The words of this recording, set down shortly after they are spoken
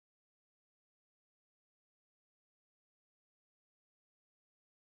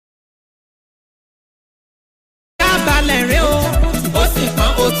kalẹ̀ rẹ̀ o ó sì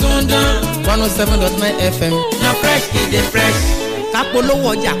pọ́n ó tún dán 107.9 FM na fresh e dey fresh kápolówó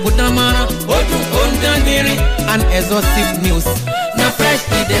ọjà kó dán mọ́rán ó dùn ó ń dán gbinrin and exhaustive news na fresh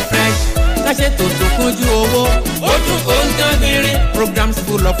e dey fresh káṣe tòótọ́ kúnjú owó ó dùn ó ń dán gbinrin programs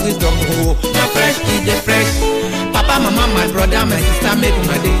full of wisdom o na fresh e dey fresh papa mama my brother my sister make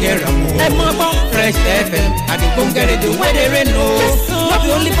una dey hear am o ẹ mọ gbọ́ fresh FM àdìgbòǹgẹ̀rẹ̀ dey wey dey rain o no be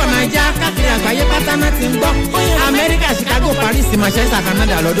only for naija káàkiri àgbáyé pátá náà ti ń gbọ́ America Chicago Paris Manchester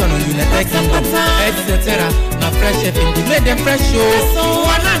Canada London United Kingdom etc na fresh FM dey make dem fresh o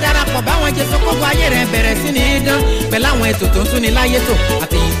wọn náà darapọ̀ báwọn jẹ sọ́kọ́gbọ́ ayé rẹ̀ bẹ̀rẹ̀ sí ní dán pẹ̀lú àwọn ètò tó ń tún ní láyé tó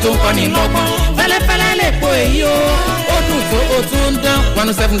àti èyí tó ń kọ́ni lọ́gbọ́n fẹ́lẹ́fẹ́lẹ́ lè po èyí o ó dùn tó ó tún ń dán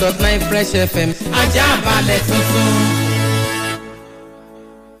 107.9 fresh FM ajá balẹ̀ tuntun.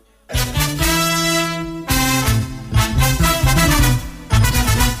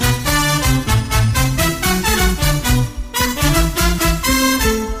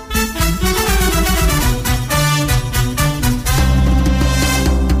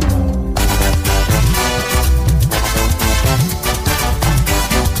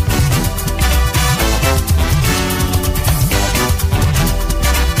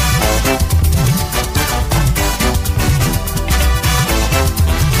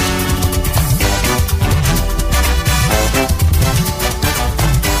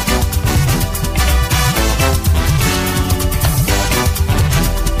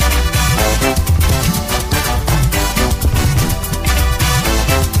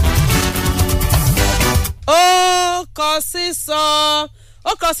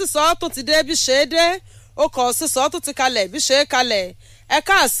 sísọ tó ti dé bí ṣe é dé ó kọ sísọ tó ti kalẹ̀ bí ṣe é kalẹ̀ ẹ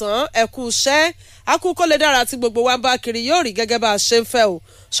káàsán ẹ kú iṣẹ́ akúkó lè dára tí gbogbo wa ń bá kiri yóò rí gẹ́gẹ́ bá a ṣe ń fẹ́ o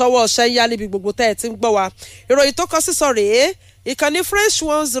ṣọwọ́ ọ̀ṣẹ́ ń yá níbi gbogbo tẹ́ ẹ ti ń gbọ́ wa ìròyìn tó kọ sísọ rèé ìkànnì fresh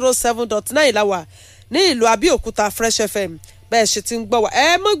 107.9 la wà ní ìlú Abẹ́òkúta fresh FM bẹ́ẹ̀ ṣe ti ń gbọ́ wa ẹ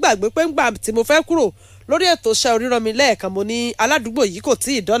mọ́ gbàgbé pé ńgbà tí mo fẹ́ kúrò lórí ètò iṣẹ́ oríran mi lẹ́ẹ̀kan mo ní aládùúgbò yìí kò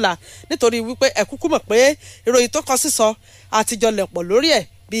tí ì dọ́là nítorí wípé ẹ kúkú mọ̀ pé ìròyìn tó kọ sísọ àtijọ́ lẹ̀pọ̀ lórí ẹ̀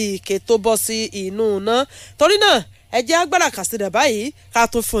bí ike tó bọ́ sí inú iná torí náà ẹ jẹ́ agbára kàsídà báyìí ká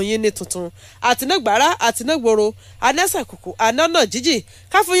tún fún yín ní tuntun àtinúgbàrá àtinúgbòro anẹ́sàkùkù anọ́nà jíjì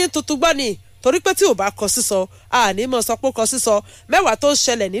ká fún yín tuntun gbọ́ ni torí pé tí ò bá kọ sísọ àní mọ̀ sọ pé kọ sísọ mẹ́wàá tó ń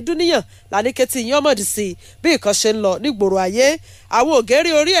ṣẹlẹ̀ ní dúníyàn lánìkẹ́tì yín ọmọdé sí i bí nǹkan ṣe ń lọ nígboro ayé àwọn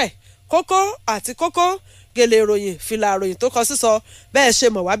ògèrè orí ẹ̀ kókó àti kókó gèlè ìròyìn fìlà ìròyìn tó kọ sísọ bẹ́ẹ̀ ṣe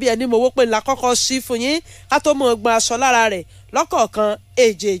mọ̀ wá bí ẹni mowó pé ńlá kọ́kọ́ sí fún yín ká tó mọ̀ gbọ́n aṣọ lára rẹ̀ lọ́kọ̀ọ̀kan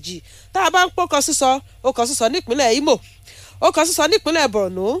èjèèjì tá a bá ń pọ́ kọ sísọ ó kọ sísọ nípínlẹ̀ Imo ó kọ sísọ nípínlẹ̀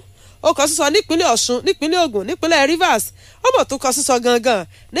Borno ó kọ sísọ nípínlẹ̀ Ọ̀ṣun nípínlẹ̀ Ògùn nípínlẹ̀ Rivers ó mọ̀ tó kọ sísọ gangan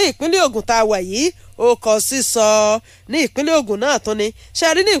ní ìpínlẹ̀ Ògùn tá a wà yìí ó kọ sísọ ní ìpínlẹ̀ Ògùn náà tó ní ṣe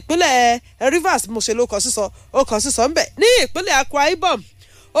rí ní ìpínlẹ̀ Rivers mo ṣe ló kọ sísọ ó kọ sísọ ńbẹ ní ìpínlẹ̀ Akwa Ibom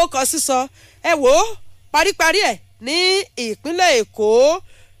ó kọ sísọ ẹ wò ó paríparí ẹ̀ ní ìpínlẹ̀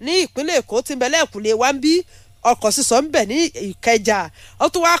Èkó tí ń bẹ lẹ́kùnlé wa ń bí ọkọ̀ sísọ ń bẹ ní Ìkẹjà ó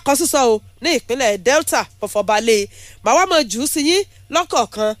tún wá kọ sísọ o ní ìpínlẹ̀ Delta Fọfọbalẹ̀ màá wá mọ̀ jù ú sí yín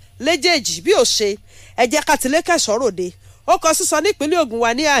lọ́kọ̀ọ̀kan léjèèjì bí ó ṣe ẹ jẹ́ ká tilé kẹsàn-án ròde ó kọ sísọ ní ìpínlẹ̀ Ògùn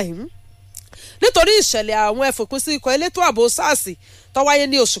wa ní àhín nítorí ìṣẹ̀lẹ̀ àwọn ẹ̀fòpin sí ikọ̀ elétò ààbò SARS tó wáyé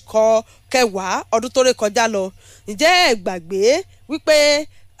ní oṣù kẹwàá ọdún tó ré kọjá lọ ǹjẹ́ ẹ gbàgbé wípé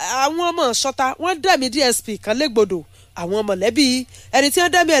àwọn ọmọ ṣọta wọ́n dẹ̀mí DSP kan légbodò àwọn mọ̀lẹ́bí ẹni tí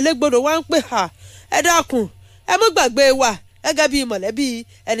wọ́n dẹ̀mí ẹ̀ légbodò wá ń pè ha ẹ dákun ẹ mọ́ gbàgbé wa gẹ́gẹ́ bí mọ̀lẹ́bí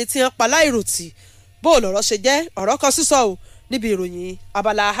ẹni tí wọ́n pa láìròtì bó lọ̀rọ̀ ṣe jẹ́ ọ̀rọ̀ kan sísọ o níbi ìròyìn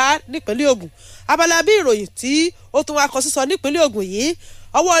abala ha nípínlẹ̀ Ògùn abala bí ìròyìn tí ó tún wá kọ sísọ nípínlẹ̀ Ògùn yìí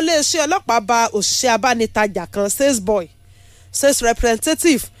ọwọ́ iléeṣẹ́ ọlọ́pàá bá òṣìṣẹ́ abánitajà kan sales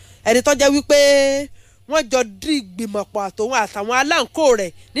representative ẹni tó jẹ́ wípé wọ́n jọ dí ìgbìmọ̀pọ̀ àtòun àtàwọn aláǹkó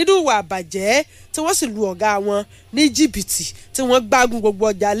rẹ̀ nínú ìwà àbàjẹ́ tí wọ́n sì lu ọ̀gá wọn ní jìbìtì tí wọ́n gbágun gbogbo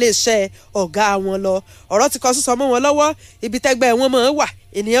ọjà iléeṣẹ́ ọ̀gá wọn lọ ọ̀rọ̀ ti kọ sísọ mọ́ wọn lọ́wọ́ ibi tẹ́gbẹ́ wọn máa ń wà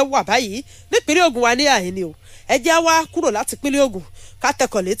ènìyàn wà báyìí nípínlẹ̀ Ògùn wa ní àhín ni o ẹ jẹ́ wá kúrò láti ìpínlẹ̀ Ògùn ká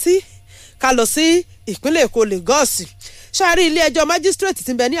tẹkọ̀ létí ká lọ sí ìpínlẹ̀ Èkó Lagos ṣáàrí ilé ẹjọ́ májísírèètì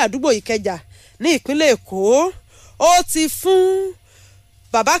tí ń bẹ ní àdúgbò Ìkẹjà ní ìpínlẹ̀ Èkó ó ti fún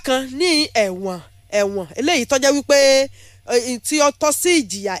bàbá kan ní ẹ̀wọ̀n eléyìí tọ́jẹ́ wípé tí ó tọ́ sí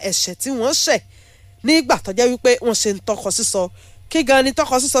ìjìyà ẹ̀ṣẹ̀ tí wọ́n ṣẹ̀ nígbà tọ́jẹ́ wípé wọ́n ṣe ń tọkọ sísọ kí gan ni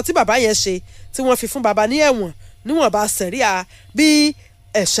tọkọ sísọ tí bàbá yẹn ṣe tí wọ́n fi fún bàbá ní ẹ̀wọ̀n níwọ̀n bá sẹ̀ríà bí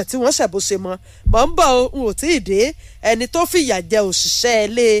ẹ̀ṣẹ̀ tí wọ́n ṣẹ̀ bó ṣe mọ́ ń bọ̀ n ò tí ì dé ẹni tó fìyà jẹ òṣìṣẹ́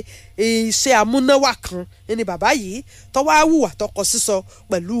ilé iṣẹ́ amúnáwá kan ni bàbá yìí tọ́wọ́ wùwà tọkọ sísọ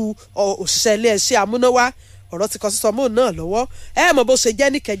pẹ̀lú òṣìṣẹ́ ilé iṣẹ́ amúnáwá ọ̀rọ̀ ti kọ sísọ mọ́ náà lọ́wọ́ ẹ mọ̀ bó ṣe jẹ́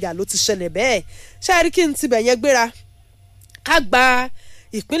níkẹjà ló ti ṣẹlẹ̀ bẹ́ẹ̀ ṣáàrí kí n tibẹ̀ yẹn gbéra ká gba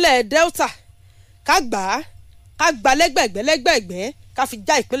ìpínlẹ̀ Delta ká gbà lẹ́gbẹ̀gbẹ́ ká fi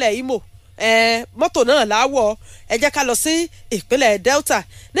já ìpínlẹ̀ Imo mọ́tò náà láwọ̀ ẹ jẹ́ ká lọ sí ìpínlẹ̀ Delta.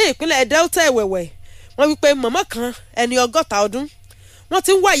 Ní ìpínlẹ̀ Delta ẹ̀wẹ̀wẹ̀ wọ́n wí pé mọ̀mọ́ kan ẹni 60 ọdún wọ́n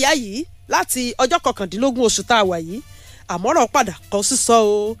ti ń wá ìyá yìí láti ọjọ́ 19 oṣù tá a wà yìí àmọ́ràn padà kọ sísọ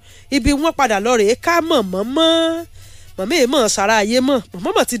o ibi wọ́n padà lọ rèé ká mọ̀mọ́ èèmọ̀ sára ayé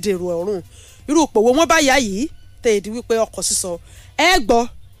mọ̀mọ́ ti dèrò ọ̀run irú òpòwò wọn bá ìyá yìí tẹ̀ èdè wípé ọkọ̀ sísọ ẹ gbọ́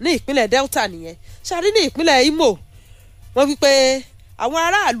ní ìpínlẹ̀ Delta nìyẹn ṣáàrí ní ìpínlẹ̀ Imo wọ́n wí pé àwọn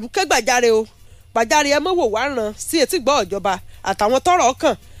aráàlú ké gbàjarè o gbàjarè ẹ mọ́ wò wá ràn sí etí gbọ́ ìjọba àtàwọn tọ́rọ̀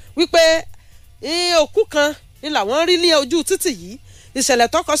kàn wípé òkú kan ni làwọn rí ní ojú títì yìí ìṣẹ̀lẹ̀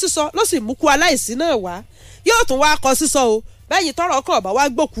tọkọ sísọ ló sì mú kú aláìsí náà wá yóò tún wá kọ sísọ o bẹ́yìn tọ́rọ̀ kàn bá wá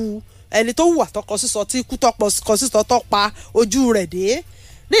gbòkú ẹni tó hùwà tọkọ sísọ tí ikú kọ sísọ tó pa ojú rẹ̀ dé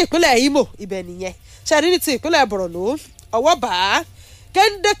ní ìpínlẹ̀ Imo ibẹ̀ nìyẹn ṣẹ́ni ní ti ìpínlẹ̀ Borno ọwọ́ bá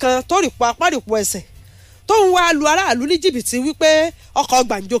géńdé kan tó rìpọ̀ apárìpọ̀ ẹsẹ̀ tó ń wá lu aráàlú ní jìbìtì wípé ọkọ̀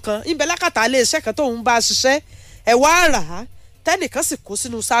gbàǹjo kan ìbẹ̀ lákàtà ilé iṣẹ́ kan tó ń bá ṣiṣẹ́ ẹ̀ wá rà á tẹ́nìkan sì kó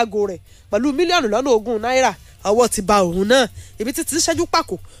sínú ságo rẹ̀ pẹ̀lú mílíọ̀nù lọ́nà 20 náírà ọwọ́ ti ba òun náà ibi títí ṣẹ́jú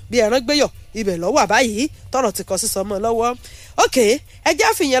pàkó bí ẹran gbéyọ̀ ibẹ̀ lọ́wọ́ àbáyìí tọ̀rọ̀ ti kọ sísọ mọ́ lọ́wọ́. ok ẹ jẹ́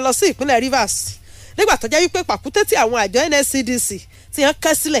àfihàn lọ sí ìpínlẹ̀ Rivers nígbà tó jẹ́ wípé pàkúté tí àwọn àjọ NSCDC ti hàn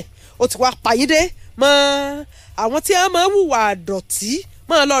kẹ́ sílẹ̀ ó ti wá pàyídé mọ́ àwọn tí wọ́n máa ń hùwà àdọ̀tí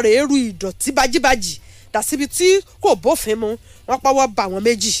máa lọ rèé ru ìdọ̀tí bájíbájì dà síbi tí kò bófin mu wọ́n pọ́wọ́ bá àwọn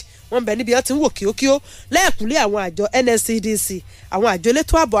méjì wọ́n bẹ níbi wọ́n ti ń wò kíókíó lẹ́ẹ̀kúnlé àwọn àjọ NSCDC àwọn àjọ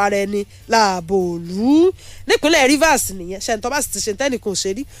elétò ààbò ara ẹni láàbò òlú nípínlẹ̀ Rivers nìyẹn ṣẹ́ni tó bá sì ti ṣe tẹ́nìkan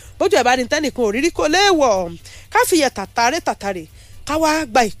òṣèré bójú ẹ̀ bá ní tẹ́nìkan òrírí kò léèwọ̀ káfíyẹ tàtàrè káwá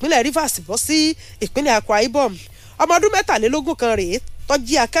gba ìpínlẹ̀ Rivers bọ́ sí ìpínlẹ̀ Akwa Ibom ọmọ ọdún 23 kan rèé tó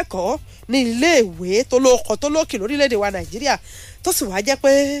jí akẹ́kọ̀ọ́ ní iléèwé tó lókè lórílẹ̀‐èdè wa Nàìjíríà tó sì wá jẹ́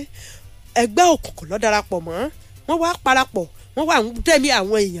pé ẹgbẹ́ òkùnkùn ló darapọ̀ mọ́ wọ́n wá parapọ̀ wọ́n wà ń dẹ́mi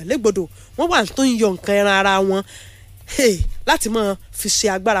àwọn èèyàn légbodò wọ́n wà ń tún yọ nǹkan ẹran ara wọn láti máa fi ṣe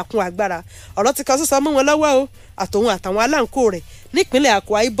agbára kún agbára ọ̀rọ̀ ti kan sísọ mọ́ wọn lọ́wọ́ o àtòun àtàwọn aláǹkó rẹ̀ nípínlẹ̀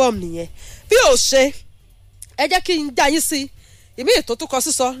Akwa Ibom nìyẹn bí ó ṣe ẹ jẹ́ kí n já yín sí ìmí ètò tó kọ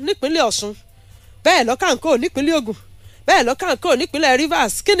sísọ nípínlẹ̀ Ọ̀ṣun bẹ́ẹ̀ lọ́kàǹkó nípínlẹ̀ Ògùn bẹ́ẹ̀ lọ́kàǹkó nípínlẹ̀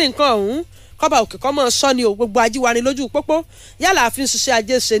Rivers kí ni nǹkan ọ̀hún kọ́ba òkè kọ́ mọ́ sọ ni o gbogbo ajíwani lójú pópó yálà àfi ń ṣiṣẹ́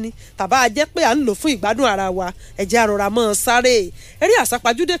ajé ṣe ni tàbá ajẹ́ pé à ń lò fún ìgbádùn ara wa ẹ̀jẹ̀ àròrà mọ́ sáré eré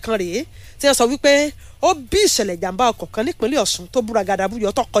àsápajúdé kan rèé tí wọ́n sọ wípé ó bí ìṣẹ̀lẹ̀ ìjàmbá ọkọ̀ kan nípínlẹ̀ Ọ̀ṣun tó búra gàdàbúyọ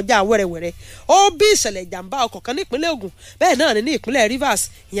tó kọjá wẹ́rẹ́wẹ́rẹ́ ó bí ìṣẹ̀lẹ̀ ìjàmbá ọkọ̀ kan nípínlẹ̀ Ògùn bẹ́ẹ̀ náà ní ìpínlẹ̀ Rivers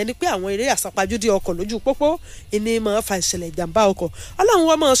ìyẹn ni pé àwọn eré àsápajúdé ọkọ̀ lójú pópó ìní máa fa ìṣẹ̀lẹ̀ ìjàmbá ọkọ̀ Ọlọ́run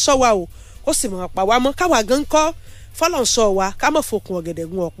wọn máa ṣọ́ wa o ó sì máa pa wá mọ́ káwa gan kọ́ fọlọ́nsọ wa ká mọ̀ fòkun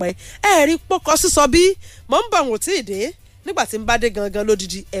ọ̀gẹ̀dẹ̀gun ọ̀pẹ rí pọ́kọ sísọ bí mọ̀ ń bọ̀ wọ́n tí ì dé nígbà tí ń bá dé gangan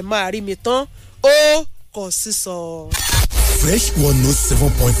lódìdí ẹ̀ máa rí mi tán ó kọ sísọ. Fresh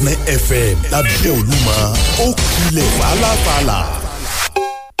 107.9 FM lábẹ́ Olúmọ ó kulẹ̀ fàlàfàlà.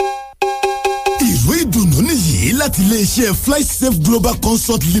 ìró ìdùnnú nìyí láti iléeṣẹ́ flysafe global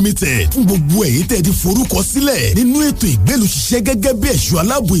consult limited fún gbogbo ẹ̀yin tẹ́ ti forúkọ sílẹ̀ nínú ètò ìgbélùṣiṣẹ́ gẹ́gẹ́ bí ẹ̀ṣọ́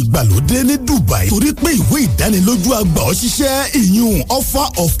aláàbò ìgbàlódé ní Dubai torí pé ìwé ìdánilójú àgbà òṣìṣẹ́ ìyún offer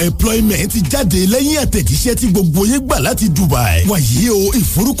of employment ti jáde lẹ́yìn àtẹ̀jíṣẹ́ tí gbogbo yín gbà láti Dubai. wàyí o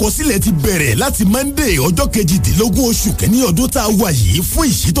ìforúkọsílẹ̀ ti bẹ̀rẹ̀ láti Monday ọjọ́ 18 oṣù kẹ́ni ọdún tá a wà yìí fún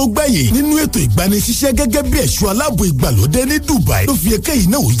ìṣí tó gbẹ̀yìn nínú ètò ìgbanisíṣẹ́ gẹ́gẹ́ bí ẹ̀ṣọ́ aláàbò ìgbàlódé ní Dubai ló fi ẹ̀kẹ́ yìí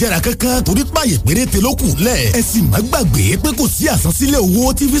náà ò yára kankan torí páyè péréte ló kù lẹ̀. ẹ sì má gbàgbé pé kò sí àsansílẹ̀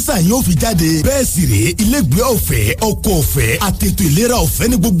owó tí fisa yóò fi jáde. bẹ́ẹ̀ sì rèé ilégbèé ọ̀fẹ́ ọkọ̀ ọ̀fẹ́ àtètò ìlera ọ̀fẹ́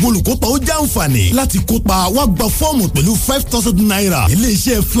ní gbogbo olùkópa ó jàǹfààní. láti kópa wá gba fọ́ọ̀mù pẹ̀lú 5,000 naira.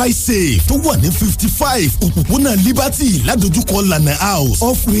 iléeṣẹ́ flysafe tó wà ní 55 òpópónà Liberty ládojúkọ Lana House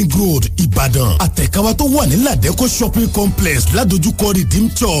off Ring Road Ìbàdàn. àtẹ̀káwá tó wà ní Ladeko shopping complex ládojúkọ Redeem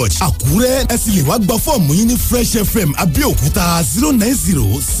Church Àkúrẹ́. ẹ sì lè wá gba fọ́ọ̀mù yín ní Fresh FM Abẹ́òkúta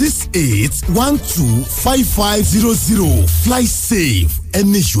 09068125500. flysafe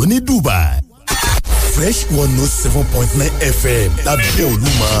ẹni ìṣó ní Dubai. Fresh 107.9 FM lábẹ́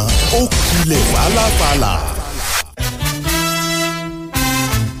Olúmọ ó kulẹ̀ fàlàfàlà.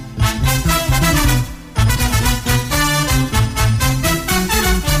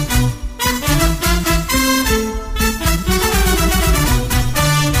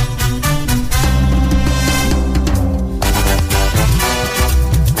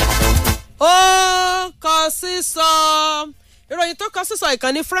 ìròyìn tó kọ sísọ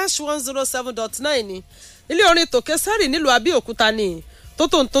ìkànnì Fresh 107.9 ni ilé orin tòkè sẹ́rì nílùú Abẹ́òkúta ni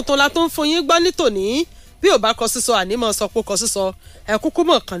tuntun la tó ń fún yín gbọ́ ní tòní bí ò bá kọ sísọ ànímọ̀ sọ pé kọ sísọ ẹ kúkú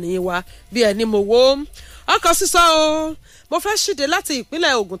mọ̀ kàn ní wa bí ẹni mo wo ọkọ̀ sísọ o mo fẹ́ ṣìde láti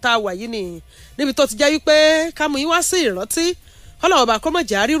ìpínlẹ̀ Ògùn tá a wà yìí ni níbi tó ti jẹ́ wípé kámú yín wá sí ìrántí ọlọ́wọ́ bá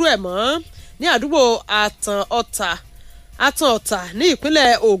kọ́mọ̀jà rírú ẹ̀ mọ́ ní àdúgbò àtàn ọ̀tà ní ìpínlẹ̀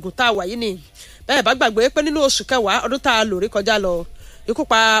Ògùn tá a wà yìí ni bẹ́ẹ̀ bá gbàgbé pé nínú oṣù kẹwàá ọdún tá a lò rí kọjá lọ ikú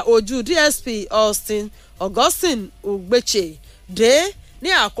pa ojú DSP Augustine Ugbeche dé ní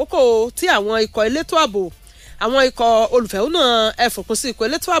àkókò tí àwọn ikọ̀ elétò ààbò àwọn ikọ̀ olùfẹ̀hónúhàn ẹ̀fòpin sí ikọ̀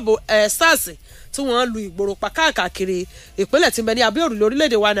elétò ààbò SARS tí wọ́n lu ìgboro pa káàkiri ìpínlẹ̀ tí ń bẹ ní abẹ́ òrùlé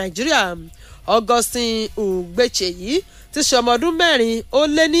orílẹ̀-èdè wa Nàìjíríà Augustine Ugbeche yìí ti ṣe ọmọ ọdún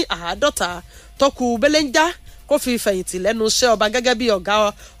 54 tó kù belenja kó fi fẹ̀yìntì lẹ́nu iṣẹ́ ọba gẹ́gẹ́ bí ọ̀gá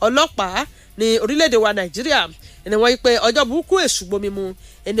ọlọ́pàá ní orílẹ̀-èdè wa Nàìjíríà ẹni wọ́n yí pé ọjọ́ burúkú èṣù gbomi mu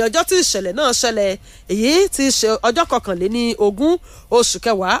ẹni ọjọ́ tí ìṣẹ̀lẹ̀ náà ṣẹlẹ̀ èyí ti ṣe ọjọ́ 21 oṣù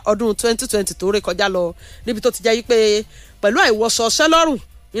kẹwàá ọdún 2020 tó ré kọjá lọ níbi tó ti jẹ́ yí pé pẹ̀lú àìwọṣọ ọṣẹ́ lọ́rùn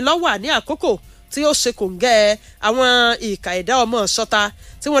ńlọ́wà ní àkókò tí ó ṣe kòǹgẹ́ àwọn ìka ẹ̀dá ọmọ ṣọ́ta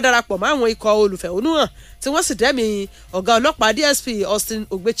tí wọ́n darapọ̀ mọ́ àwọn ikọ̀ olùfẹ̀hónúhàn tí wọ́n sì dẹ́mi ọ̀gá ọlọ́pàá DSP Austin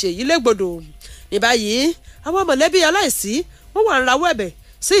Ogbeche yìí légbodò ní báyìí àwọn mọ̀lẹ́bí aláìsí wọ́n wà ń rawọ́ ẹ̀bẹ̀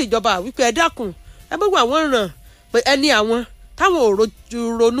sí ìjọba wípé ẹ dákun ẹ gbogbo àwọn ràn pé ẹni àwọn táwọn ò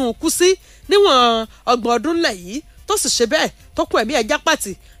ronú kú sí níwọ̀n 30 ọdún lẹ̀ yìí tó sì ṣe bẹ́ẹ̀ tó kún ẹ̀mí ẹja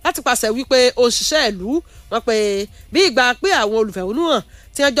pàtì láti pàṣẹ wípé òṣìṣẹ́ ìlú wọn pé bí ìgbà pé àwọn olùfẹ̀hónúhàn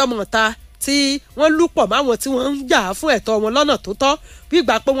tí wọ́n jọ mọ̀ ta tí wọ́n lúpọ̀ máwọn tí wọ́n ń jà fún ẹ̀tọ́ wọn lọ́nà tó tọ́ bí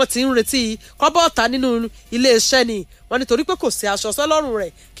ìgbà pé wọ́n ti ń retí kọ́bọ̀ọ̀ta nínú iléeṣẹ́ ni wọ́n nítorí pé kò sí aṣọ sọ́lọ́rùn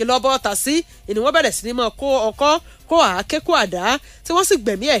rẹ̀ kí lọ́ bọ́ọ̀ta sí ìní wọ́n bẹ̀rẹ̀ sí ní mọ́ kó ọkọ́ kó àáké kó àdá tí wọ́n sì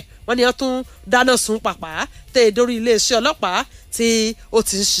gbẹ̀mí ẹ̀ wọ́n ní wọ́n tún dáná sun pàpà tẹ̀ dórí iléeṣẹ́ ọlọ́pàá tí ó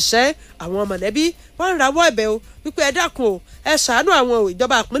ti ń ṣiṣẹ́ àwọn mọ̀lẹ́bí wọ́n ń rawọ́ ẹ̀bẹ̀ o wípé ẹ dákun o ẹ ṣàánú àwọn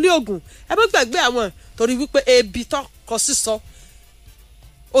ìjọba ìpínlẹ̀ Ògùn ẹ má gbàgbé àwọn torí wípé ebi tó kọ sísọ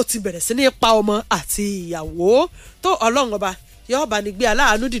ó ti bẹ̀rẹ̀ sí ní pa ọmọ àti ìyàwó tó Ọlọ́run ọba yóò bá ní gbé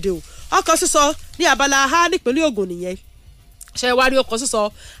aláàánú dìde o ọkọ̀ sísọ ní abala a nípínlẹ̀ Ògùn nìyẹn ṣe wá rí ọkọ̀ sísọ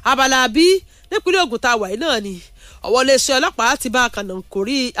abala b nípínlẹ̀ Ògùn tá a wà yìí náà ni ọwọ́ iléeṣẹ́ ọlọ́pàá ti bá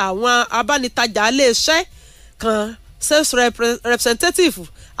kànáńkórí àwọn abánitajà iléeṣẹ́ kan sales representative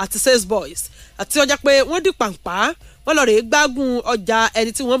àti sales boys àti ọjà pé wọ́n di pàǹpá wọ́n lọ rèé gbágun ọjà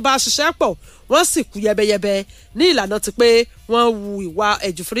ẹni tí wọ́n bá ṣiṣẹ́ pọ̀ wọ́n sì kú yẹbẹyẹbẹ ní ìlànà ti pé wọ́n wu ìwà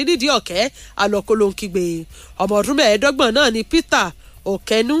ẹ̀jùfúrí nídìí ọ̀kẹ́ alọ́kọ́lóńkígbe ọmọ ọdún 25 náà ni Peter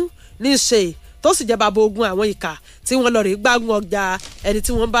Okenu ní í ṣe tó sì jẹ́ bàbá ogun àwọn ìkà tí wọ́n lọ rèé gbágun ọjà ẹni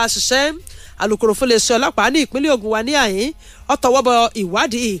tí wọ́n bá ṣiṣẹ́ alukoro fún iléeṣẹ́ ọlọ́pàá ní ìpínlẹ̀ Ògùn wa ní àyín ó tọwọ́ bọ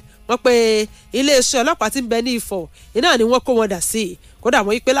ìwádìí wọ́n pé iléeṣẹ́ ọlọ́pàá tí ń bẹ ní Ifọ̀ iná ni wọ́n kó wọn dà sí kódà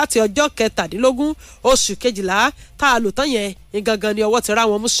wọ́n yí pé láti ọjọ́ 17 oṣù kejìlá tá a lò tán yẹn ní gangan ni ọwọ́ ti ra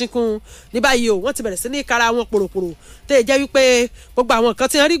wọn mú sínkún ní báyìí o wọ́n ti bẹ̀rẹ̀ sí ní kára wọn pòròpòrò tó yẹ jẹ́ wípé gbogbo àwọn nǹkan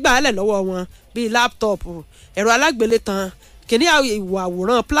tí wọ́n rí gbà á lẹ̀ lọ́wọ́ wọn bíi láptọ̀pù ẹ̀rọ alágbélétan kìíní ìwò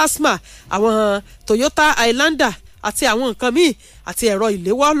àwòrán plasma àwọn Toyota Highlander àti àwọn nǹkan míì àti ẹ̀rọ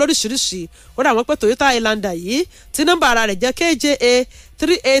ìléwọ́ lóríṣiríṣi kódà wọ́n pé Toyota Highlander yìí tí nọ́mbà ara rẹ̀ jẹ́ KJA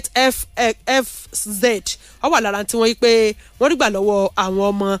 38FZ ó wà lára tí wọ́n yí pé wọ́n rí gbà lọ́wọ́ àwọn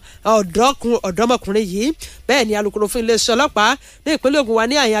ọmọ ọ̀dọ́mọkùnrin yìí bẹ́ẹ̀ ni alukoro fún iléeṣẹ́ ọlọ́pàá ní ìpínlẹ̀ Ògùn wa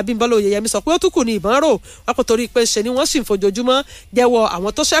ní àyìn Abímbọ́lá Oyèyẹmí sọ pé ó tún kù ní ìbọn rò wọ́n kò torí pé ṣe ni wọ́n sì ń fojoojúmọ́ jẹ́wọ́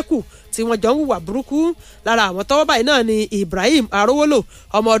àwọn tó ṣẹ́kù tí wọ́n jọ ń hùwà burúkú lára àwọn tọ́wọ́ báyìí náà ni Ibrahim Arówólò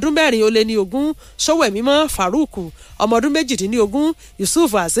ọmọ ọdún 4 Sówẹ̀mímọ́ Farouk ọmọ ọdún 18 Yusuf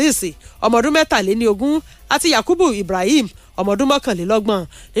Azeez ọmọ ọdún 23 àti Yakubu Ibrahim ọmọ ọdún 21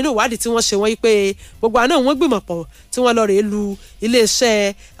 nínú ìwádìí tí wọ́n ṣe wọ́n yí pé gbogbo àná wọ́n gbìmọ̀ pọ̀ tí wọ́n lọ rèé lu iléeṣẹ́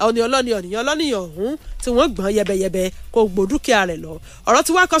ọ̀nìyàn ọ̀hún tí wọ́n gbọ́n yẹbẹyẹbẹ kó gbó dúkìá rẹ̀ lọ ọ̀rọ̀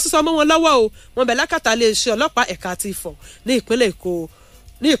tí wọ́n kọ sísọ mọ́ wọn lọ́wọ́ o wọ́n bẹ̀ lákàtà iléeṣẹ́ ọlọ́pàá ẹ̀ka ti Ifọ̀ ní ìpínlẹ̀ Èkó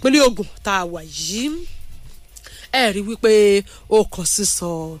ní ìpínlẹ̀ Ògùn tá a wà yìí ẹ rí wípé ó kọ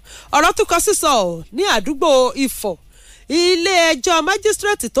sísọ ọ̀rọ̀ tó kọ sísọ ní àdúgbò Ifọ̀ ilé ẹjọ́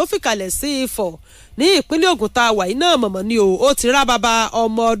májísírèètì tó fìkàlẹ̀ sí Ifọ̀ ní ìpínlẹ̀ Ògùn tá a wà yìí náà mọ̀mọ́ ni ó ti rá bàbá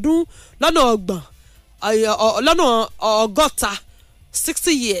ọmọ ọdún lọ́nà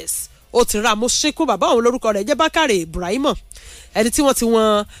 60 years ó ti rá mú sínkú bàbá òun lórúkọ rẹ̀ jẹ́ Bákàrè Ibrahima ẹni tí wọ́n ti wọ́n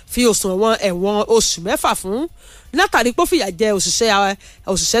fi òṣùwọ̀n ẹ̀wọ̀n oṣù 6 fún látàrí pé ó fìyà jẹ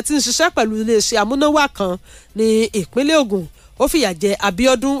òṣìṣẹ́ tí ń ṣiṣẹ́ pẹ̀lú iléeṣẹ́ amúnáwá kan ní ìpínlẹ̀ Ògùn ó fìyà jẹ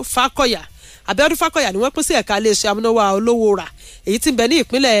Abíọ́dún Fákọ̀yà ni wọ́n pín sí ẹ̀ka iléeṣẹ́ amúnáwá olówó rà èyí tí ń bẹ ní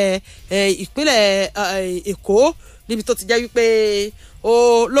ìpínlẹ̀ Èkó níbi tó ti jẹ́ wípé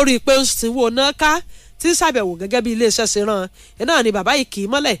lórí pé ń sinwó náà ká tí ń ṣàbẹ̀wò gẹ́gẹ́ bí iléeṣẹ́ ṣe rán ẹ̀ náà ni bàbá yìí kì í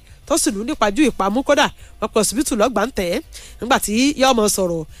mọ́lẹ̀ tó tó sì lù nípajú ìpamú kódà wọn pọ̀ síbítù lọ́gbà ń tẹ̀ nígbà tí yóò mọ̀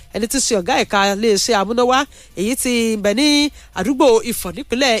sọ̀rọ̀ ẹni tí ṣe ọ̀gá ẹ̀ka iléeṣẹ́ amúnáwá èyí tí bẹ̀ ní àdúgbò Ifọ̀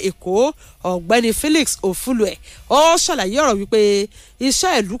nípínlẹ̀ Èkó ọ̀gbẹ́ni Felix Ofulue ó ṣàlàyé ọ̀rọ̀ wípé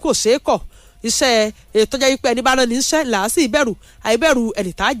iṣẹ́ ìlú kò ṣeé kọ̀ iṣẹ́ ètò jẹ́ wípé ẹni bá rán ní iṣẹ́ làásì ìbẹ̀rù àìbẹ̀rù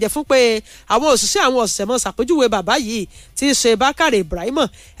ẹni tá a jẹ́ fún pé àwọn òṣìṣẹ́ mọ̀ ṣàpèjúwe bàbá yìí tí í ṣe Bákàrè Ibrahim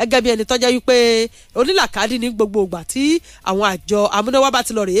gẹ́gẹ́ bí ẹni tó jẹ́ wípé onílàkàdí ní gbogbo ìgbà tí àwọn àjọ amúnáwá bá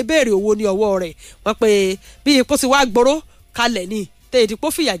ti lọ rèé béèrè owó ní ọwọ́ rẹ̀ wọ́n pé bí ipò ti wá gbòòrò kalẹ̀ ní tèèdìpọ̀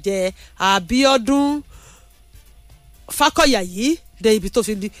fìyà jẹ Abíọ́dún Fákọ̀yà yìí dé ibi tó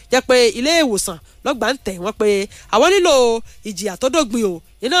fi jẹ́ pé ilé ìwòsàn lọ́gbà ń tẹ̀ wọ́n pé àwọn nílò ìjìyà tó dógbin o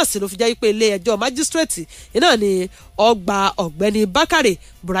iná sì ló fi jẹ́ pé ilé ẹjọ́ májísírèètì iná ni ọgbà ọ̀gbẹ́ni Bákàrè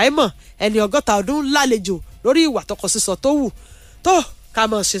Ibrahim ẹni 60 ọdún lálejò lórí ìwà tọkọ sísọ tó wù tó ká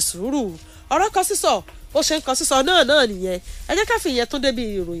mọ̀ ṣe sùúrù ọ̀rọ̀ kọ sísọ ó ṣe ń kọ sísọ náà nìyẹn ẹ jẹ́ ká fi ìyẹn tó débi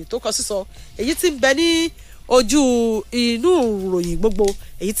ìròyìn tó kọ sísọ èyí tí ń bẹ ní ojú inú ìròyìn gbogbo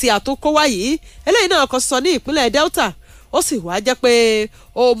èyí tí a tó kó wá yìí eléyìí náà kọ sísọ ní ìpínlẹ̀ Delta ó sì wá jẹ́ pé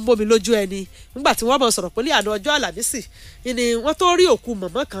ó mómi lójú ẹni nígbà tí wọ́n mọ̀ sọ̀rọ̀ pé ní àná ọjọ́ Àlàmísì ni wọ́n tó rí òkú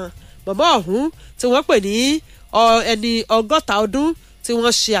mọ̀mọ́ kan mọ̀mọ́ ọ̀hún tí wọ́n pè ní ẹni 60 ọdún tí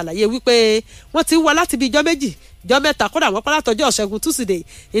wọ́n ṣe àlàyé wípé wọ́n ti wá láti bí ijọ́ méjì ijọ́ mẹ́ta kódà wọ́n pa látọjọ́ Ṣẹ́gun Túsìdèé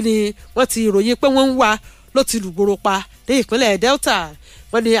ni wọ́n ti ròyìn pé wọ́n ń wá ló ti lùgbòrò pa ní ìpínlẹ̀ Delta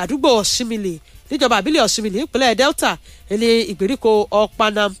wọ́n ní àdúgbò Ọ̀ṣìmìlì níjọba àbílẹ̀ Ọ̀ṣìmìlì ìpínlẹ̀ Delta ní ìgbèríko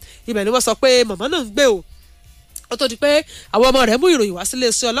Ọ̀panam ibẹ̀ ni wọ́n sọ pé mọ̀mọ́ náà ń gbé o ó tó di pé àwọn ọmọ rẹ̀ mú ìròyìn wá sílé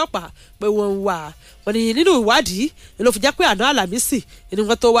iṣẹ́ ọlọ́pàá pé wọ́n ń wà wọ́n ní nínú ìwádìí ló fi jẹ́ pé àná Àlàmísì ni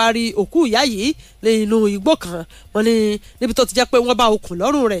wọ́n tó wá rí òkú ìyá yìí nínú igbó kan wọ́n ní níbi tó ti jẹ́ pé wọ́n bá okùn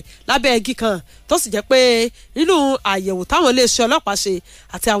lọ́rùn rẹ̀ lábẹ́ igi kan tó sì jẹ́ pé nínú àyẹ̀wò táwọn ilé iṣẹ́ ọlọ́pàá ṣe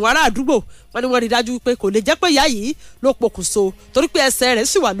àti àwọn ará àdúgbò wọ́n ní wọ́n rí dájú pé kò lè jẹ́ pé ìyá yìí ló pokùnso torí pé ẹsẹ̀ rẹ̀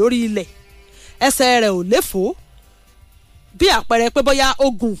sì wà lórí ilẹ̀ ẹsẹ̀ rẹ̀ ò léfò bí àpẹẹrẹ pé bóyá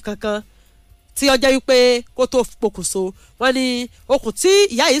ogun kankan tí ọjọ́ wípé kó tó pokùnso wọ́n ní okùn tí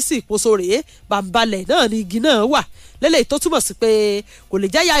ìyá yìí sì poso rèé bàǹbalẹ̀ náà ni igi náà wà lélẹ̀ tó túmọ̀ sí pé kò lè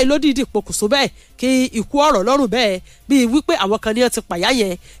jẹ́ ìyá yìí lódìdí pokùnso bẹ́ẹ̀ kí ikú ọ̀rọ̀ lọ́rùn bẹ́ẹ̀ bíi wípé àwọn kan ní wọ́n ti pàyà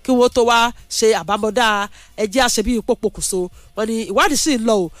yẹn kí wọ́n tó wá ṣe àbámọ́dá ẹjẹ́ àṣẹ bíi ipò pokùnso wọ́n ní ìwádìí sì ń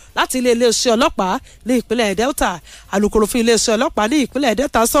lọ o láti iléeṣẹ́ ọlọ́pàá ní ìpínlẹ̀ Delta alukoro fún iléeṣẹ́ ọlọ́pàá ní ìpínlẹ̀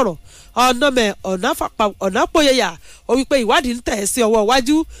Delta sọ̀rọ̀ ọ̀nàmẹ̀ ọ̀nàpọ̀yẹyà ó wípé ìwádìí ń tẹ̀ sí ọwọ́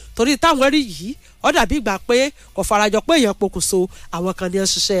iwájú torí táwọn rí yìí ó dàbí ìgbà pé kò farajọ pé èèyàn pokùnso àwọn kan ní ń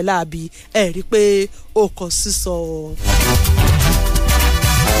ṣiṣẹ́ láabi ẹ̀ rí pé ó kọ sísọ.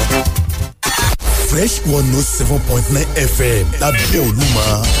 Fresh 107.9 FM lábẹ́ Olúmọ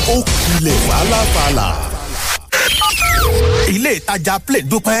ó kulẹ̀ fàlàfàlà. Ilé ìtajà Play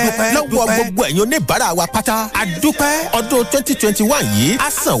dúpẹ́ lọ́wọ́ gbogbo ẹ̀yin oníbàárà wa pátá. A dúpẹ́ ọdún 2021 yìí á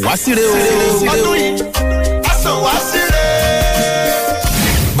sàn wá síre o. Ọdún yìí á sàn wá síre.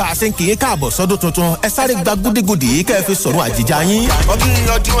 Bá a ṣe ń kì í káàbọ̀ sọ́dún tuntun ẹ sáré gba gúdígudì yìí kẹ́ ẹ fi sọ̀rọ̀ àjìjà yín. Ọdún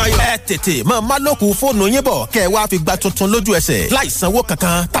ayọ̀. Ẹ tètè máa má lókù fóònù yín bọ̀ kẹ́ ẹ wá fi gba tuntun lójú ẹsẹ̀ láì sanwó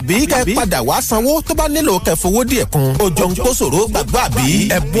kankan tàbí kẹ́ ẹ padà wá sanwó tó bá nílò kẹ́ fowó díẹ̀ kún. Òjò ń kó ṣòro gbàgbọ́ àbí.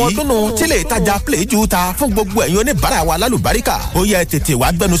 Ẹ̀bùn ọdún nù tí lè tajà Play jù ta fún gbogbo ẹ̀yin oníbàárà wa lálùbáríkà. Ó yẹ tètè wá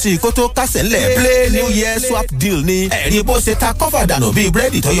gbẹnu sí kó tó kásẹ̀ ńlẹ̀. Play New Year swap deal ni ẹ̀rí bó ṣe ta kọ́fà dànù bíi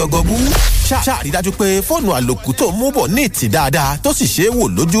búrẹ́dì tó yọ gọbú. Ṣáà rí dájú pé fóònù àlòkù tó mú bọ̀ ní ìtì dáadáa tó sì ṣe é wò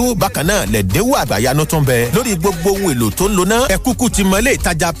lójú bákan náà lẹ́dínwó àgbàyanu tó ń bẹ lórí gbogbo ohun èlò tó ń lò náà. Ẹ kúkú ti mọ ilé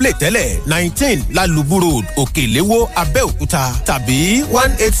ìtajà Play tẹ́lẹ̀ 19 Lálùbú road Òkèléwó Abẹ́òkúta tàbí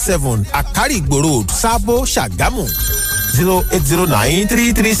 187 Àkárìgbò road Sábó Ṣàgámù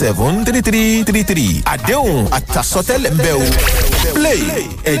 08093373333. Àdéhùn àtàsọtẹ́lẹ̀ ń bẹ o. Play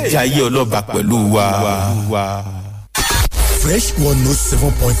ẹja ayé ọlọ́ba pẹ̀lú wa. Fresh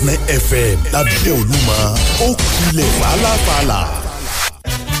 107.9 FM lábẹ́ Olúmọ ó kulẹ̀ fàlàfàlà.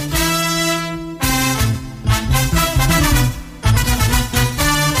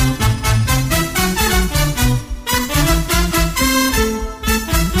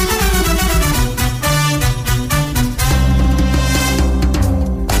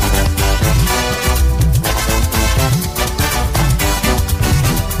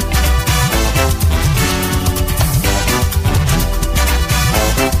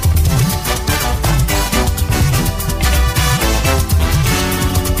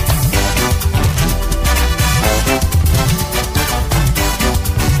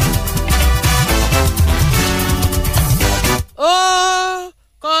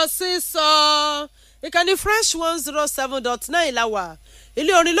 ìkànnì Fresh 107.9 la wà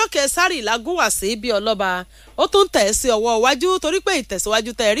ilé orin lókè sárì lágúnwà sí bí ọlọ́ba ó tún tẹ̀ sí ọwọ́ iwájú torí pé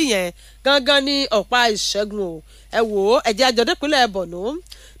ìtẹ̀síwájú tẹ̀ rí yẹn gangan ní ọ̀pá ìṣẹ́gun o ẹ wò ó ẹ̀jẹ̀ àjọ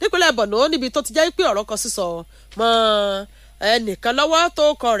nípínlẹ̀ Borno níbi tó ti jẹ́ pé ọ̀rọ̀ kan sísọ mọ́ ẹnìkan lọ́wọ́ tó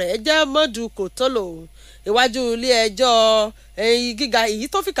kọ rẹ̀ jẹ́ Mọ́dù Kòtólò iwájú ilé ẹjọ́ gíga èyí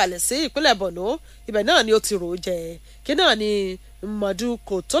tó fìkàlẹ̀ sí ìpínlẹ̀ Borno ibẹ̀ náà ni ó ti rò ó jẹ kí náà ni Mọ́dù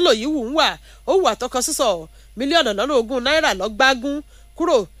Kòtólò yìí wù ń wà ó wù àtọkọ sísọ mílíọ̀nù lọ́nà ogún náírà lọ́gbágún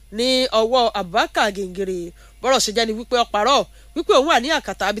kúrò ní ọwọ́ Abubakar Gingiri bọ́rọ̀ ṣe jẹ́ ni wípé ọ̀pàrọ̀ wípé òun wà ní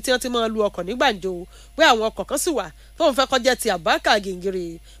àkàtà àbí tí wọ́n ti máa lu ọkọ̀ ní gbàǹjo pé àwọn ọkọ̀ kan sì wà tóun fẹ́ kọjá ti Abubakar Gingiri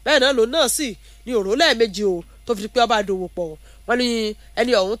bẹ́ẹ̀ náà lòun náà sì ní òró lẹ́ẹ̀mejì o tó fi pé ọba àdòwò pọ̀ wọ́n ní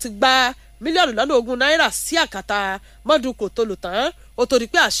ẹni ọ̀hún ti gba mílíọ̀nù lọ́nà ogún náírà sí àkàtà Mọ́dù Kòtólò tán ó torí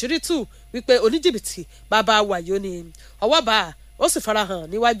pé àṣírí tú wípé oníjìbìtì bàbá wàyó ni ọwọ́ bá ó sì farahàn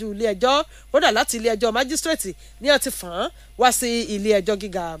níwájú ilé ẹjọ́ kódà láti ilé ẹjọ́ májísírèètì ní ó ti fàn án wá sí ilé ẹjọ́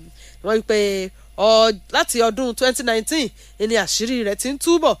gíga wọ́n wípé láti ọdún 2019 ni àṣírí rẹ̀ ti ń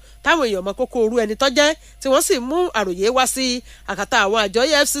túbọ̀ táwọn èèyàn mọ kókó orú ẹni tó jẹ́ tí wọ́n sì mú àròyé wá sí àkàtà àwọn àjọ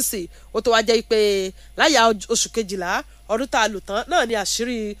EFCC ó tó wá jẹ́ pé láyà oṣù kejìlá ọdún tá a lò tán náà ni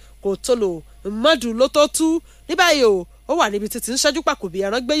àṣírí Kòtólò Mọ́dù ló tó tú ní báyìí ó wà níbi títí ń ṣẹ́jú pàkó bí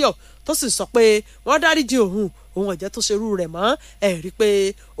ẹran gbéyọ̀ tó sì sọ pé wọ́n dáríjì òun ọ̀jẹ́ tó ṣerú rẹ̀ mọ́ ẹ̀ rí pé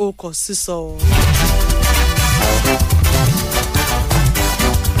ó kọ̀ sísọ.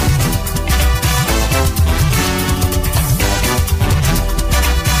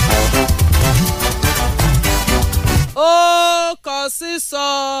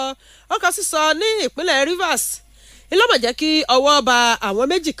 ó kọ sísọ ní ìpínlẹ̀ Rivers ìlọ́mọ̀ jẹ́ kí ọwọ́ ba àwọn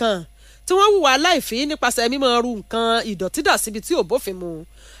méjì kan tí wọ́n hùwà láìfí nípasẹ̀ mímọ́ ru nǹkan ìdọ̀tí dà síbi tí ò bófin mu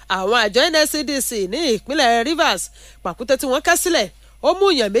àwọn àjọ NSCDC ní ìpínlẹ̀ Rivers pàkúté tí wọ́n kẹ́ sílẹ̀ ó mú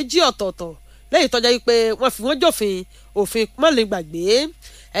èèyàn méjì ọ̀tọ̀ọ̀tọ̀ lẹ́yìn tọ́jà yìí pé wọ́n fi wọ́n jófin òfin mọ́lẹ̀ gbàgbé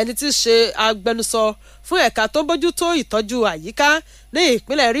ẹni tí í ṣe agbẹnusọ fún ẹ̀ka tó ń bójútó ìtọ́jú àyíká ní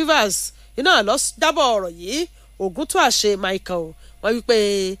ìpínlẹ̀ Rivers iná lọ dábọ̀ ọ̀rọ̀ yìí Ògúntúàṣe Michael wọ́n wí pé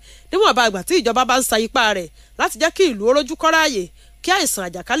níwọ̀nba àgbà tí ìjọba bá ń sa ipá rẹ̀ láti jẹ́ kí ìlú orójú kọ́ráàyè kí àìsàn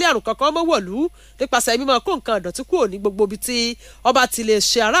àjàkálẹ̀ àrùn kankan mọ́ wọ̀lú nípasẹ̀ mímọ́ kó nǹkan ìdọ̀tí kúrò ní gbogbo ibi tí ọba ti lè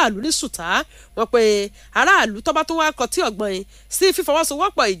ṣe aráàlú ní sùtá wọ́n pé aráàlú tọ́ba tó wá kọ tí ọ̀gbọ́n sí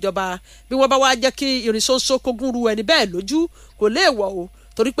fífọwọ́sowọ́pọ̀ ìjọba bí wọ́n bá wá jẹ́ kí irin ṣoṣo kógún ru ẹni bẹ́ẹ̀ lójú kò léèwọ̀ o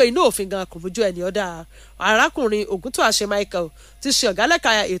torí pé inú òfin gan kò bójú ẹni ọ̀dà arákùnrin Ògúntúàṣe Michael ti ṣe ọ̀gá lẹ́ka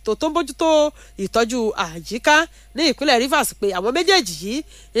ètò tó ń bójútó ìtọ́jú àyíká ní ìpínlẹ̀ Rivers pé àwọn méjèèjì yìí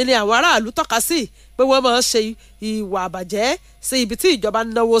ni àwọn aráàlú tọ́ka sí pé wọ́n máa ń ṣe ìwà àbàjẹ́ sí ibi tí ìjọba ń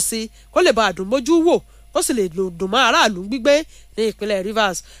náwó sí kó lè bá àdùn mójú wò ó sì lè dùn mọ́ aráàlú gbígbé ní ìpínlẹ̀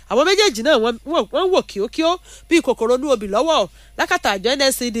Rivers àwọn méjèèjì náà wọ́n wò kíókíó bí kòkòrò inú obì lọ́wọ́ lákàtà àjọ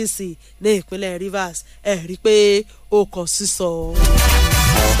NSCDC ní ìpínlẹ̀ Rivers ẹ̀ rí i pé ó kọ sísọ.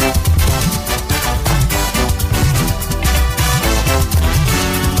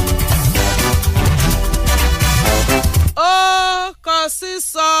 ó kọ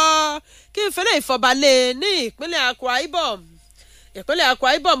sísọ kí n fẹ́lẹ́ ìfọ̀balẹ̀ ní ìpínlẹ̀ Akwa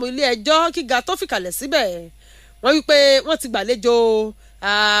Ibom ilé ẹjọ́ gíga tó fìkàlẹ̀ síbẹ̀ wọ́n wí pé wọ́n ti gbàlejò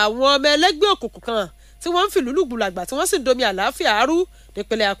àwọn ọmọ ẹlẹ́gbẹ́ òkùnkùn kan tí wọ́n ń fìlú lùgbùlàgbà tí wọ́n sì ń domi àlàáfíà arú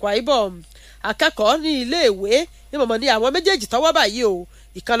nípínlẹ̀ Akwa Ibom akẹ́kọ̀ọ́ ní iléèwé ní mọ̀mọ́ ní àwọn méjèèjì tọ́wọ́ báyìí o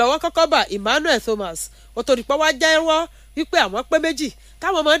ìkànnlọ́wọ́ kọ́kọ́ bá Emmanuel Thomas ó torí pé wá jẹ́wọ́ wípé àwọn pé méjì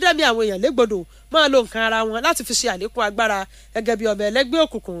táwọn ọmọ dẹ́mi àwọn èèyàn légbodò máa lo nǹkan ara wọn láti fi ṣe àlékún agbára gẹ́gẹ́ bí ọmọ ẹlẹ́gbẹ́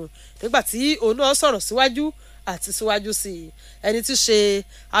òkùnkùn nígbà tí òun náà sọ̀rọ̀ síwájú àti síwájú sí i ẹni tí ṣe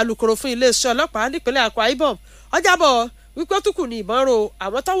alukoro fún iléeṣẹ́ ọlọ́pàá nípínlẹ̀ Akwa Ibom ọjàbọ̀ wípé ó túkù ní ìbọn ro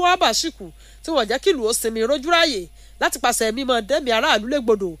àwọn tọ́wọ́ àbàṣìkù tí wọ́n jẹ́ kí ìlú ó sinmi rójú ráàyè láti pàṣẹ mímọ́ dẹ́mi aráàlú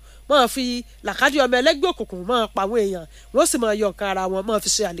légbodò máa fi làkàdí ọmọ ẹlẹ́gbẹ́ òkùnkùn máa pa àwọn èèyàn wọ́n sì máa yọ nǹkan ara wọn máa fi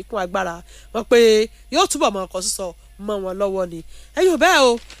ṣe àlékún agbára wọn pé yóò túbọ̀ máa kọ sísọ mọ́ wọn lọ́wọ́ ni ẹ̀yin ò bẹ́ẹ̀ o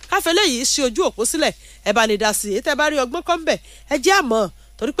káfẹ́lẹ́ yìí ṣe ojú òpó sílẹ̀ ẹ bá lè dá sí i tẹ́ bá rí ọgbọ́n kan bẹ̀ ẹ jẹ́ àmọ́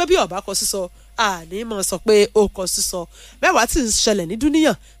torí pé bí ọba kọ sísọ àní mọ̀ sọ pé ó kọ sísọ mẹ́wàá tí ń ṣẹlẹ̀ ní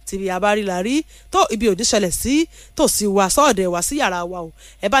dúníyàn tìbí abárí la rí tó ibi ò ní ṣẹlẹ̀ sí tó sì wá sọ́ọ̀dẹ̀ wá sí yàrá wa o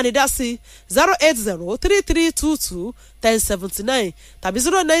ẹ bá ní dá sí 08033221079 tàbí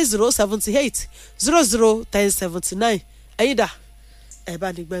 09078001079 ẹ̀yin dà ẹ bá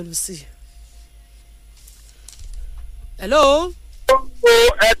ní gbẹ́nu sí i. Hello.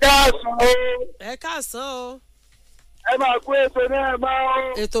 Ẹ káàsán o. Ẹ káàsán o. Ẹ máa kó ètò náà máa o.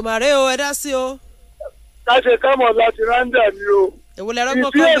 Ètò màré o, ẹ dá sí o. Káṣe kámọ̀ láti ráńdà ni o. Èwo lẹ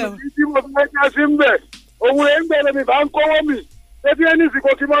rọ́gbọ́n kan bẹ̀ o. Ìdí tí mo fẹ́ ká sí ń bẹ̀. Òun ẹ̀ ń gbẹ̀rẹ̀ mi bá ń kówó mi. Ṣébí ẹni ìsìnkú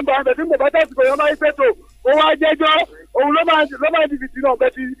kí wọ́n bá ń bẹ̀ tí mo bá tàbí yọ máa ń pẹ̀tò. Òun á jẹ́jọ́. Òun ló máa ń di fìtì náà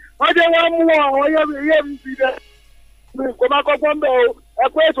bẹ́ẹ̀ tí wọ́n jẹ́ wọ́n mú àwọn iye mi fi dẹ. mi kò má kọ́kọ́ ń bẹ̀ o ẹ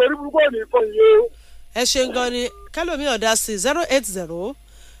pé ètò orí burúkú ò ní fọ iye o. ẹ ṣe gan ni kẹlòmí ọ̀dà sí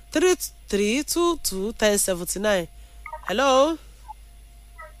 08033221079. hello.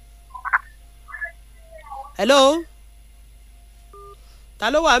 hello. ta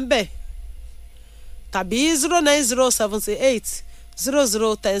ló wà ń bẹ̀ tàbí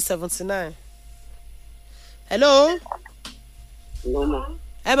 09078001079. hello.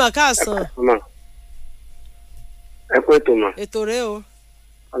 ẹ mà káàsán. ẹ kú ètò mà. ètò rẹ o.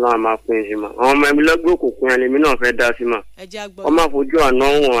 ọlọ́run máa pín in sí ma àwọn ọmọ ẹbí lọ́gbọ́n òkùnkùn yẹn lèmi náà fẹ́ dá sí ma. ẹ jẹ́ àgbọ̀. wọ́n máa fojú àná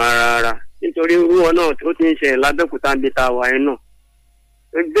wọn ara nítorí wíwọ náà ó ti ń ṣẹlẹ̀ lábẹ́òkúta ń bí ta wà yẹn náà.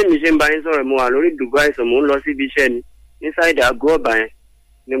 bí mi ṣe ń bá yín sọ̀rọ̀ mo wà lórí Dubai sọ mo ń lọ síbi iṣẹ́ ni ní sáìdì àgọ́ ọ̀bà yẹn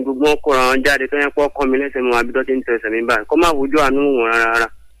ni gbogbo wọn kóra wọn jáde tó yẹn pọ́ kọ́ mi lẹ́sẹ̀ mo àbí tó ti ń tẹ̀sẹ̀ mi báyìí kó máa fojú àánú wọn rárá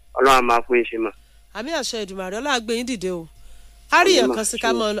ọlọ́run máa fún iṣẹ́ mà. àmì àṣẹ Èdùmàrè ọlọ́àgbé yín dìde o àríyàn kan sí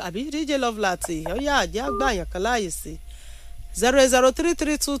ká mọ àbí DJ Love Latte ó yá àjẹ́ àgbà àyàn kan láàyè sí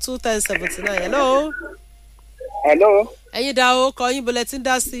 08033221079. hello. hello. ẹ̀yin dá o kọ yín bọ́lẹ̀ tí ń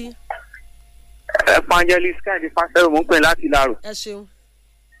dá sí. evangelist káàdì pásítọ̀ mò ń pè láti Ìlarò. ẹ ṣeun.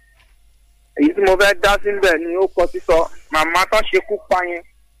 èyí tí mo fẹ́ dá síbẹ̀ ni ó kọ sísọ màmá tó ṣekú pa yẹn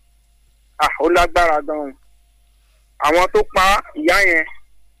ó lágbára gan-an àwọn tó pa ìyá yẹn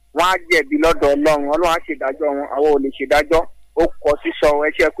wọ́n á jẹ̀bi lọ́dọ̀ Ọlọ́run á ṣèdájọ́ wọn àwọn ò lè ṣèdájọ́ ó kọ sísọ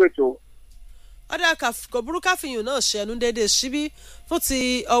ẹṣẹ́ pètò. ọ̀dà kò burú káfíyùn náà ṣẹnu déédéé síbí fún ti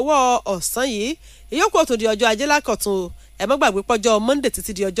ọwọ́ ọ̀sán yìí ìyókù ọ̀tún di ọjọ́ ajé lákọ̀tún ẹ má gbàgbé pọ́jọ́ Monday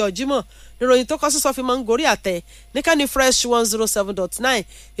títí di ọjọ́ Jímọ̀ níròyìn tó kọ́ sísọ fi máa ń gorí àtẹ níkànnì Fresh 107.9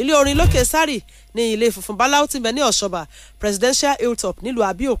 ilé orin lókè sárì ní ilé funfun báláú tí ń bẹ ní Ọ̀ṣọ́bà Presidential Hilltop nílùú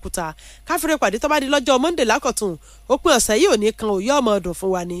Abẹ́òkúta káfíńrẹ́ pàdé tó bá di lọ́jọ́ Monday lákọ̀tún òpin ọ̀sẹ̀ yìí ò ní kan òye ọmọ ọdún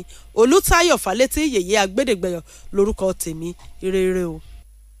fún wa ní Olútáyọ̀ Fálétí yèyé agbẹ́dẹ́gbẹ̀yọ̀ lórúkọ tèmi ire o.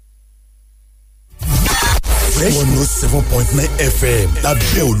 107.9 FM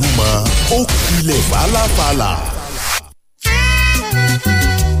lábẹ́ Olúmọ ó kilẹ̀ fàlàfàlà.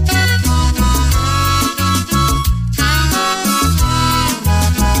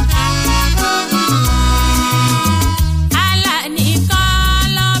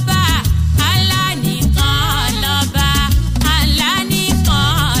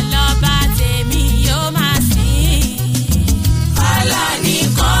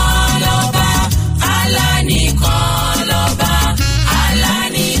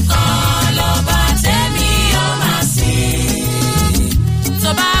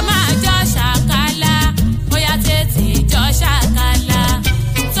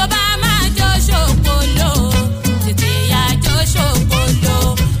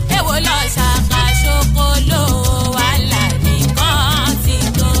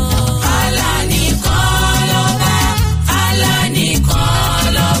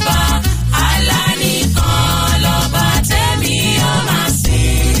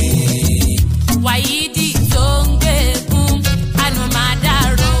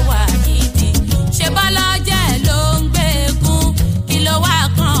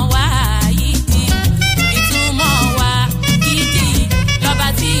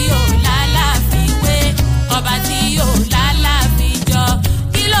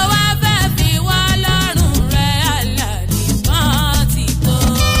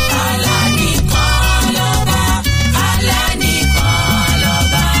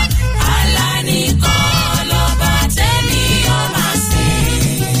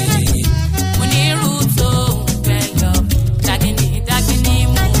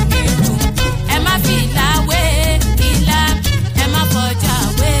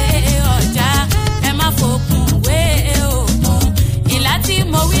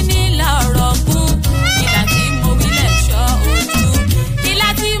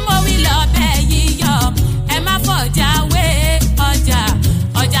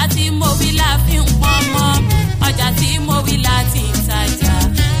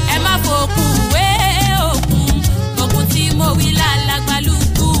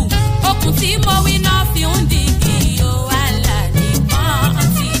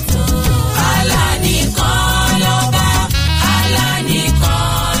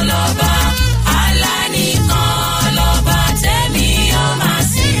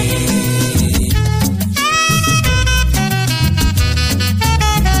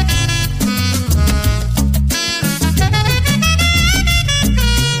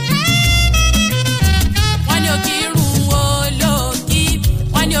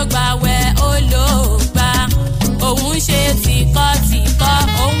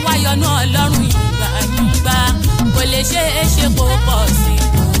 ṣe é ṣe kó pọ̀ sí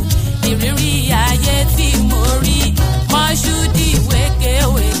i ìrírí ayé tí mo